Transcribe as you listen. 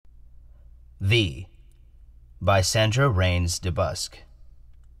V by Sandra Rains DeBusk.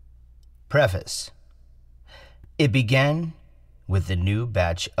 Preface. It began with the new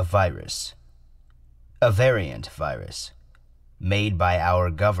batch of virus, a variant virus, made by our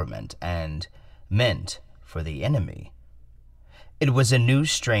government and meant for the enemy. It was a new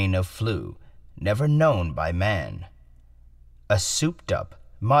strain of flu never known by man, a souped-up,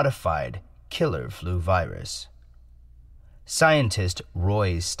 modified killer flu virus. Scientist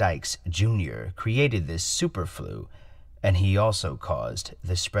Roy Stikes Jr. created this superflu, and he also caused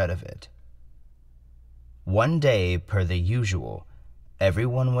the spread of it. One day, per the usual,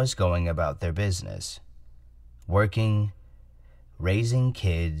 everyone was going about their business, working, raising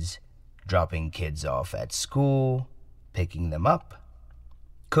kids, dropping kids off at school, picking them up,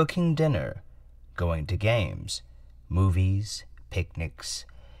 cooking dinner, going to games, movies, picnics,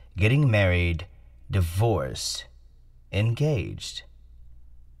 getting married, divorced, engaged.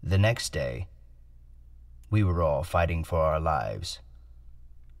 The next day, we were all fighting for our lives.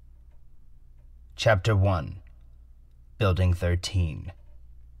 Chapter 1, Building 13.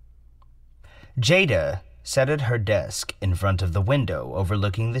 Jada sat at her desk in front of the window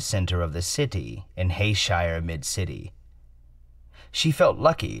overlooking the center of the city in Hayshire Mid-City. She felt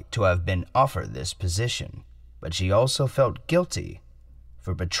lucky to have been offered this position, but she also felt guilty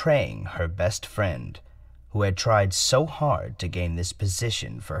for betraying her best friend, who had tried so hard to gain this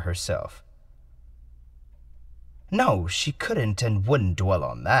position for herself. No, she couldn't and wouldn't dwell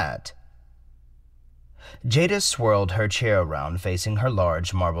on that. Jada swirled her chair around facing her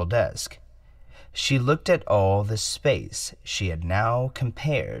large marble desk. She looked at all the space she had now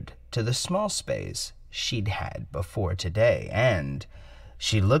compared to the small space she'd had before today, and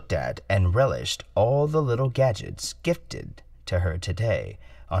she looked at and relished all the little gadgets gifted to her today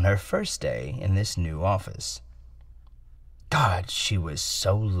on her first day in this new office. God, she was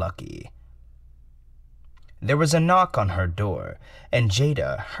so lucky. There was a knock on her door, and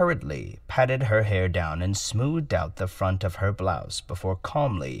Jada hurriedly patted her hair down and smoothed out the front of her blouse before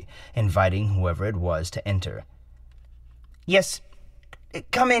calmly inviting whoever it was to enter. Yes,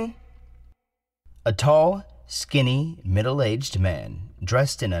 come in. A tall, skinny, middle-aged man,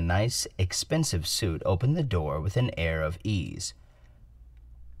 dressed in a nice, expensive suit, opened the door with an air of ease.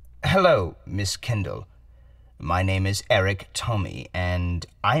 Hello, Miss Kendall. My name is Eric Tomey, and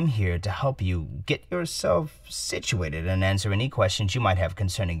I'm here to help you get yourself situated and answer any questions you might have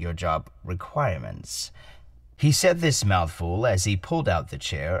concerning your job requirements. He said this mouthful as he pulled out the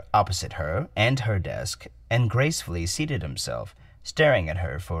chair opposite her and her desk and gracefully seated himself, staring at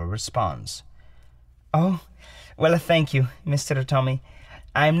her for a response. Oh, well, thank you, Mr. Tomey.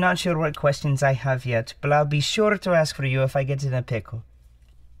 I'm not sure what questions I have yet, but I'll be sure to ask for you if I get in a pickle.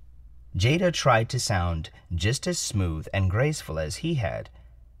 Jada tried to sound just as smooth and graceful as he had,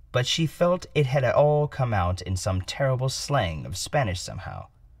 but she felt it had all come out in some terrible slang of Spanish somehow.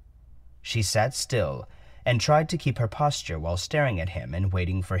 She sat still and tried to keep her posture while staring at him and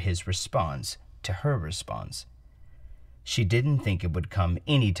waiting for his response to her response. She didn't think it would come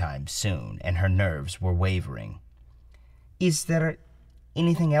any time soon, and her nerves were wavering. Is there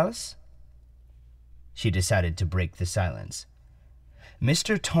anything else? She decided to break the silence.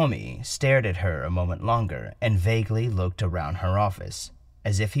 Mr. Tomey stared at her a moment longer and vaguely looked around her office,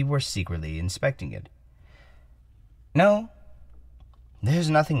 as if he were secretly inspecting it. No, there's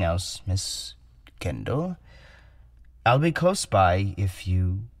nothing else, Miss Kendall. I'll be close by if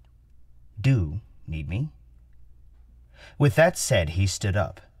you do need me. With that said, he stood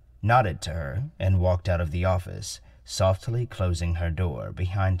up, nodded to her, and walked out of the office, softly closing her door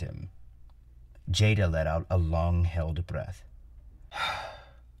behind him. Jada let out a long-held breath.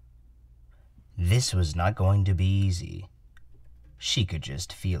 This was not going to be easy. She could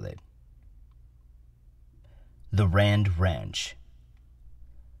just feel it. The Rand Ranch.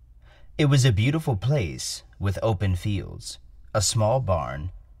 It was a beautiful place with open fields, a small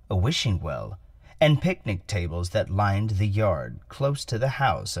barn, a wishing well, and picnic tables that lined the yard close to the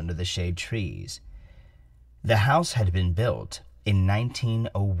house under the shade trees. The house had been built in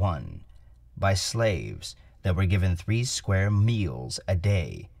 1901 by slaves that were given 3 square meals a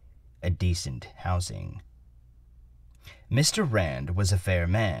day, a decent housing. Mr. Rand was a fair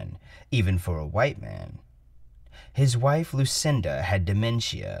man, even for a white man. His wife Lucinda had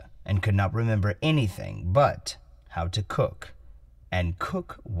dementia and could not remember anything but how to cook, and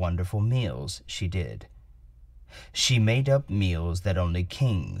cook wonderful meals she did. She made up meals that only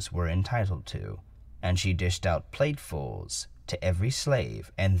kings were entitled to, and she dished out platefuls to every slave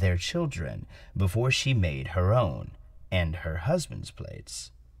and their children before she made her own and her husband's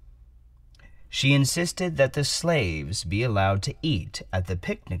plates. She insisted that the slaves be allowed to eat at the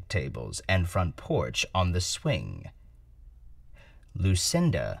picnic tables and front porch on the swing.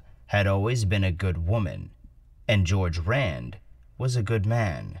 Lucinda had always been a good woman, and George Rand was a good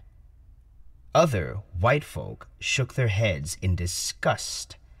man. Other white folk shook their heads in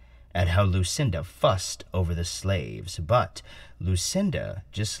disgust at how Lucinda fussed over the slaves, but Lucinda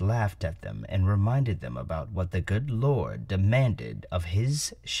just laughed at them and reminded them about what the good Lord demanded of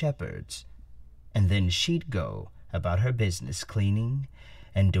his shepherds, and then she'd go about her business cleaning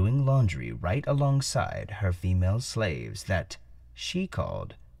and doing laundry right alongside her female slaves that she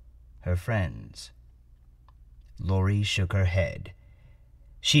called her friends. Lori shook her head.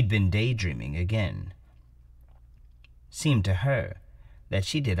 She'd been daydreaming again. Seemed to her that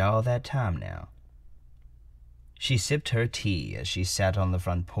she did all that time now. She sipped her tea as she sat on the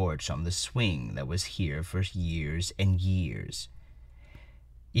front porch on the swing that was here for years and years.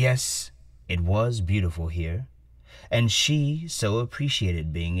 Yes, it was beautiful here, and she so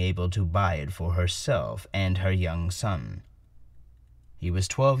appreciated being able to buy it for herself and her young son. He was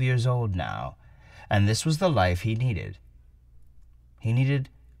 12 years old now, and this was the life he needed. He needed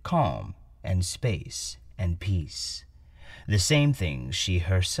calm and space and peace, the same things she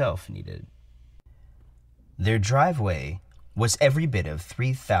herself needed. Their driveway was every bit of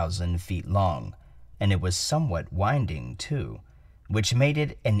 3,000 feet long, and it was somewhat winding too, which made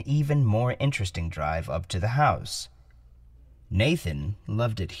it an even more interesting drive up to the house. Nathan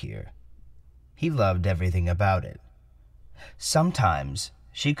loved it here. He loved everything about it. Sometimes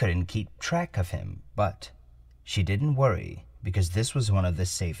she couldn't keep track of him, but she didn't worry because this was one of the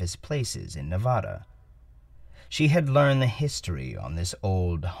safest places in Nevada. She had learned the history on this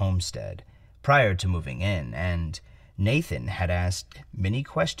old homestead prior to moving in, and Nathan had asked many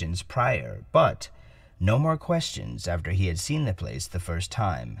questions prior, but no more questions after he had seen the place the first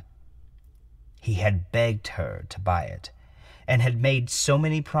time. He had begged her to buy it, and had made so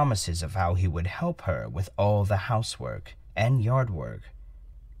many promises of how he would help her with all the housework and yard work.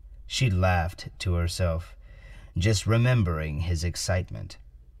 She laughed to herself, just remembering his excitement.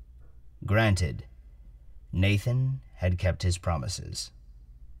 Granted, Nathan had kept his promises.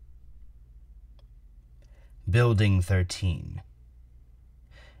 Building 13.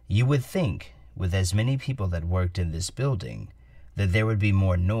 You would think, with as many people that worked in this building, that there would be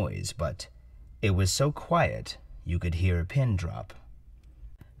more noise, but it was so quiet you could hear a pin drop.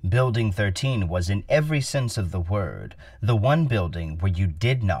 Building 13 was, in every sense of the word, the one building where you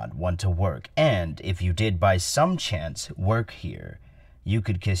did not want to work, and if you did by some chance work here, you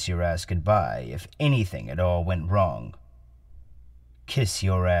could kiss your ass goodbye if anything at all went wrong. Kiss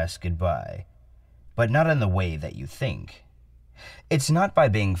your ass goodbye, but not in the way that you think. It's not by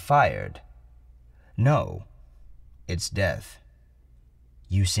being fired. No, it's death.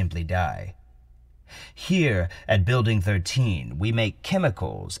 You simply die. Here at Building 13, we make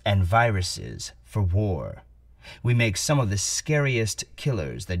chemicals and viruses for war. We make some of the scariest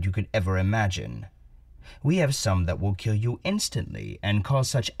killers that you could ever imagine. We have some that will kill you instantly and cause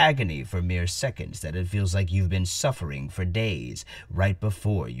such agony for mere seconds that it feels like you've been suffering for days right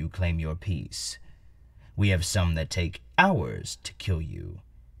before you claim your peace. We have some that take hours to kill you,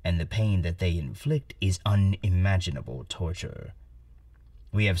 and the pain that they inflict is unimaginable torture.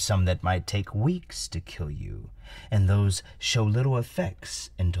 We have some that might take weeks to kill you, and those show little effects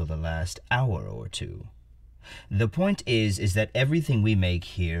until the last hour or two. The point is that everything we make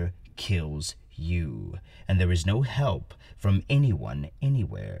here kills you, and there is no help from anyone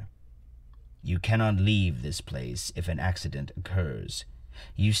anywhere. You cannot leave this place if an accident occurs.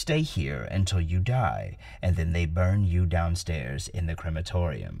 You stay here until you die, and then they burn you downstairs in the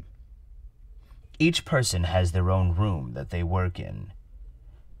crematorium. Each person has their own room that they work in.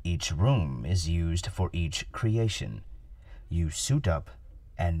 Each room is used for each creation. You suit up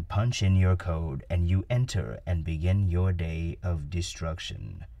and punch in your code, and you enter and begin your day of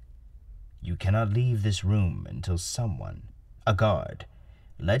destruction. You cannot leave this room until someone, a guard,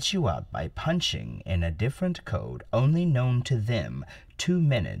 lets you out by punching in a different code only known to them 2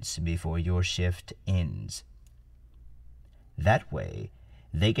 minutes before your shift ends. That way,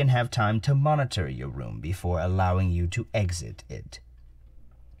 they can have time to monitor your room before allowing you to exit it.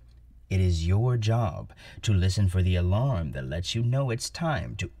 It is your job to listen for the alarm that lets you know it's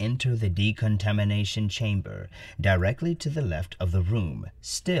time to enter the decontamination chamber directly to the left of the room,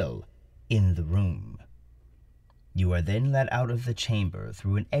 still in the room. You are then let out of the chamber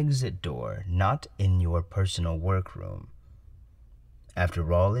through an exit door not in your personal workroom.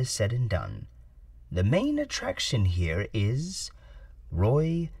 After all is said and done, the main attraction here is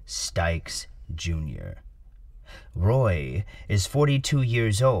Roy Stykes Jr. Roy is 42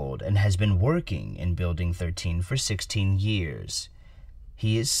 years old and has been working in Building 13 for 16 years.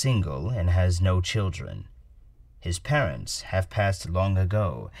 He is single and has no children. His parents have passed long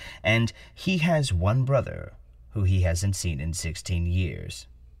ago, and he has one brother who he hasn't seen in 16 years.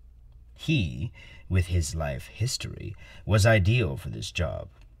 He, with his life history, was ideal for this job.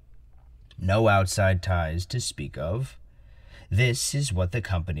 No outside ties to speak of. This is what the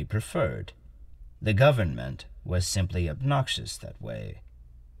company preferred. The government was simply obnoxious that way.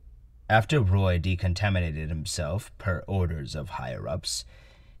 After Roy decontaminated himself per orders of higher-ups,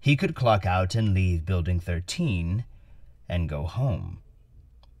 he could clock out and leave Building 13 and go home.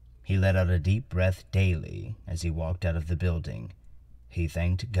 He let out a deep breath daily as he walked out of the building. He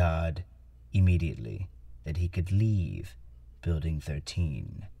thanked God immediately that he could leave Building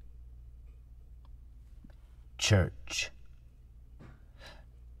 13. Church.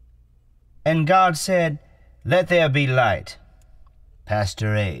 And God said, "Let there be light."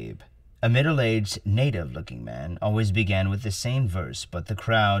 Pastor Abe, a middle-aged, native-looking man, always began with the same verse, but the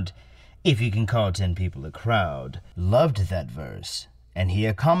crowd, if you can call 10 people a crowd, loved that verse, and he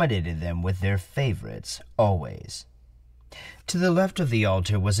accommodated them with their favorites always. To the left of the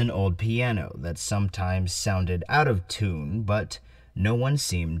altar was an old piano that sometimes sounded out of tune, but no one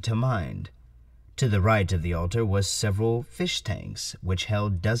seemed to mind. To the right of the altar was several fish tanks, which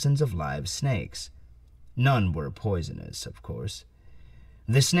held dozens of live snakes. None were poisonous, of course.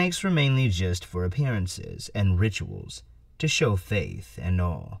 The snakes were mainly just for appearances and rituals, to show faith and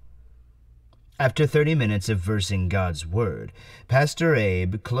awe. After 30 minutes of versing God's word, Pastor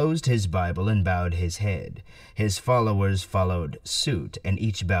Abe closed his Bible and bowed his head. His followers followed suit, and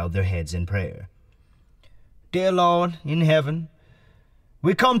each bowed their heads in prayer. "Dear Lord in heaven,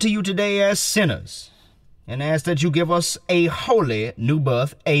 we come to you today as sinners, and ask that you give us a holy new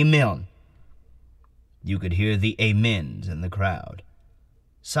birth. Amen." You could hear the amens in the crowd,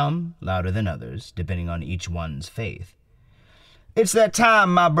 some louder than others, depending on each one's faith. "It's that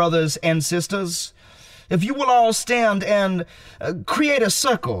time, my brothers and sisters. If you will all stand and create a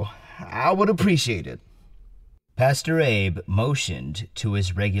circle, I would appreciate it." Pastor Abe motioned to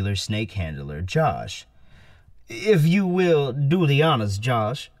his regular snake handler, Josh. "If you will do the honors,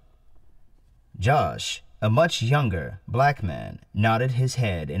 Josh." Josh, a much younger black man, nodded his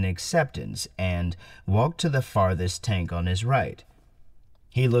head in acceptance and walked to the farthest tank on his right.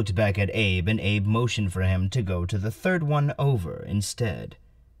 He looked back at Abe, and Abe motioned for him to go to the third one over instead.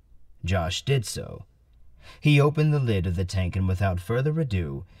 Josh did so. He opened the lid of the tank, and without further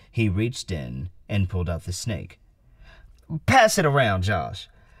ado, he reached in and pulled out the snake. "Pass it around, Josh.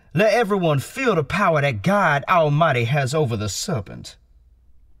 Let everyone feel the power that God Almighty has over the serpent."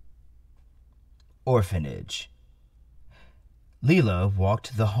 Orphanage. Leela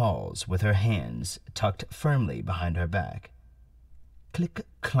walked the halls with her hands tucked firmly behind her back.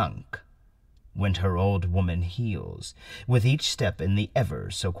 Click-clunk went her old woman heels with each step in the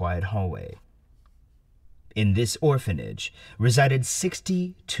ever-so-quiet hallway. In this orphanage resided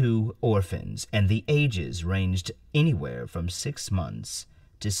 62 orphans, and the ages ranged anywhere from 6 months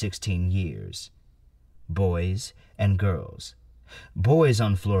to 16 years. Boys and girls. Boys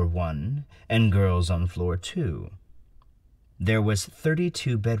on floor 1 and girls on floor 2. There was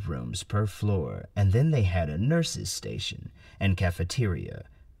 32 bedrooms per floor, and then they had a nurse's station and cafeteria,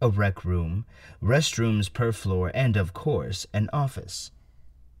 a rec room, restrooms per floor, and, of course, an office.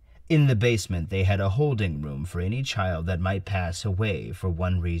 In the basement, they had a holding room for any child that might pass away for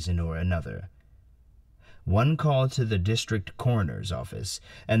one reason or another. One call to the district coroner's office,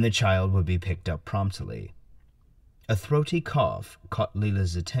 and the child would be picked up promptly. A throaty cough caught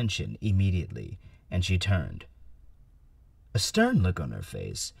Leela's attention immediately, and she turned. A stern look on her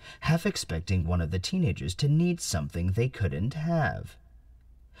face, half expecting one of the teenagers to need something they couldn't have.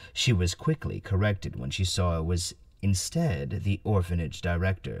 She was quickly corrected when she saw it was instead the orphanage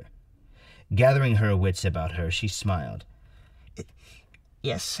director. Gathering her wits about her, she smiled.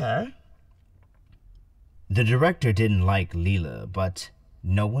 "Yes, sir?" The director didn't like Leela, but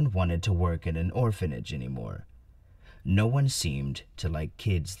no one wanted to work in an orphanage anymore. No one seemed to like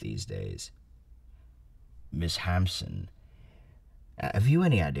kids these days. "Miss Hampson, have you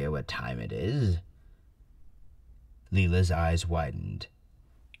any idea what time it is?" Leela's eyes widened.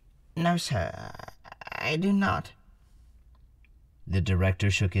 "No, sir, I do not." The director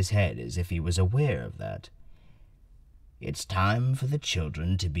shook his head as if he was aware of that. "It's time for the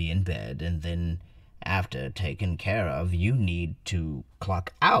children to be in bed, and then, after taken care of, you need to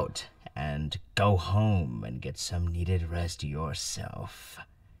clock out and go home and get some needed rest yourself."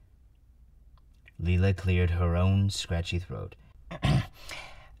 Leela cleared her own scratchy throat.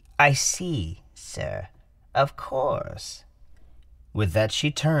 "I see, sir. Of course. With that,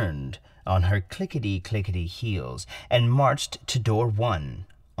 she turned on her clickety-clickety heels and marched to door 1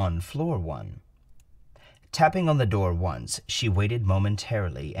 on floor 1. Tapping on the door once, she waited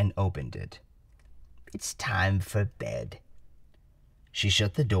momentarily and opened it. It's time for bed. She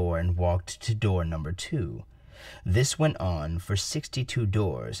shut the door and walked to door number 2. This went on for 62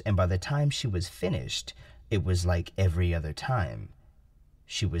 doors, and by the time she was finished, it was like every other time.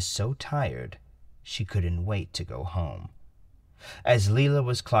 She was so tired, she couldn't wait to go home. As Leela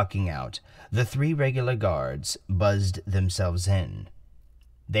was clocking out, the 3 regular guards buzzed themselves in.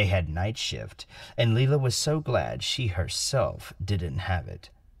 They had night shift, and Leela was so glad she herself didn't have it.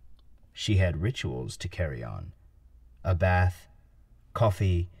 She had rituals to carry on. A bath,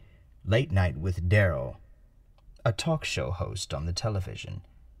 coffee, late night with Daryl, a talk show host on the television,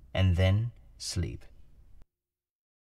 and then sleep.